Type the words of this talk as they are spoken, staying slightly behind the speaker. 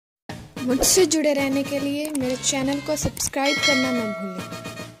मुझसे जुड़े रहने के लिए मेरे चैनल को सब्सक्राइब करना न भूलें।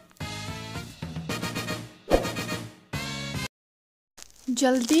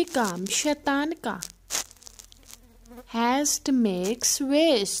 जल्दी काम शैतान का। Haste makes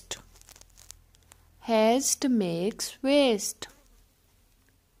waste. Haste makes waste.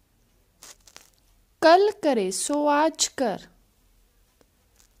 कल करे सो आज कर।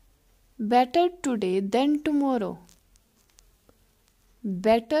 Better today than tomorrow.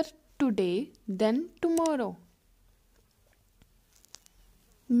 Better today than tomorrow.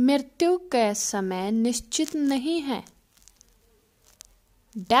 मृत्यु का समय निश्चित नहीं है।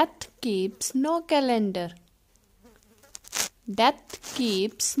 Death keeps no calendar. Death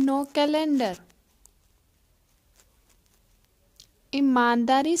keeps no calendar.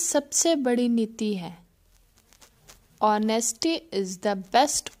 ईमानदारी सबसे बड़ी नीति है। Honesty is the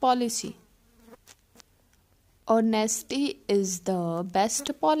best policy. Honesty is the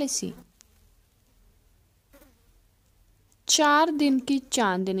best policy. 4 दिन की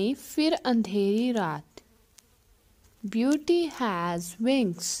चांदनी फिर अंधेरी रात। Beauty has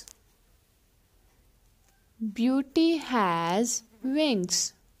wings. Beauty has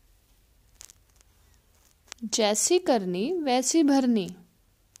wings. जैसी करनी वैसी भरनी।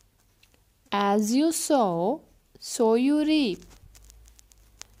 As you sow, so you reap.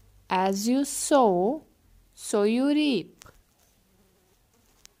 As you sow, so you reap.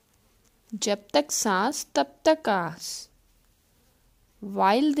 जब तक सांस तब तक आस।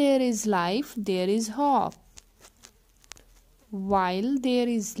 While there is life, there is hope. While there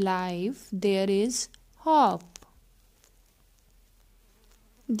is life, there is hope.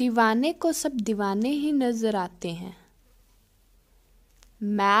 दीवाने को सब दीवाने ही नजर आते हैं।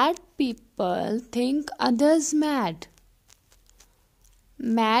 Mad people think others mad.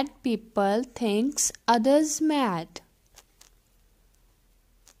 Mad people thinks others mad.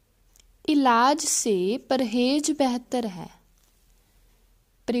 इलाज से परहेज बेहतर है।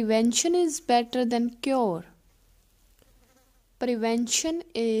 Prevention is better than cure. Prevention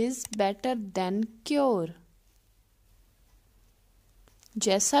is better than cure.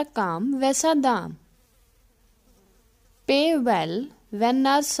 जैसा काम वैसा दाम। Pay well when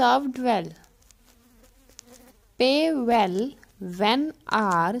are served well. Pay well when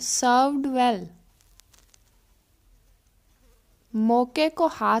are served well. मौके को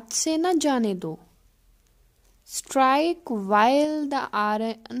हाथ से न जाने दो। Strike while the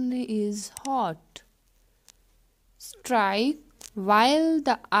iron is hot. Strike while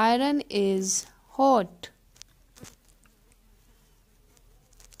the iron is hot.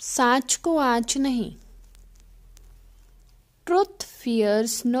 सांच को आँच नहीं। Truth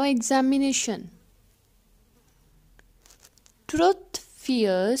fears no examination. Truth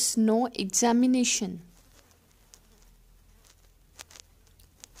fears no examination.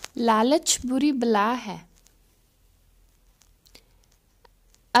 लालच बुरी बला है।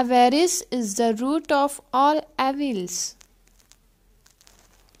 Avarice is the root of all evils.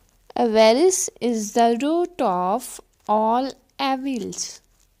 Avarice is the root of all evils.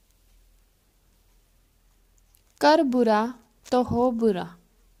 कर बुरा तो हो बुरा।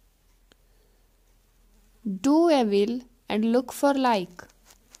 Do evil and look for like.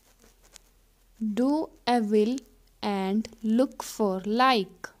 Do evil and look for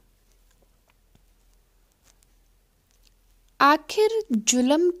like. आखिर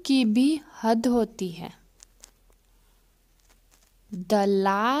जुल्म की भी हद होती है। The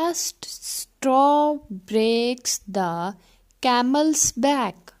last straw breaks the camel's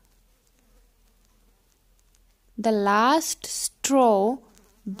back. The last straw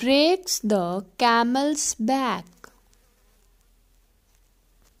breaks the camel's back.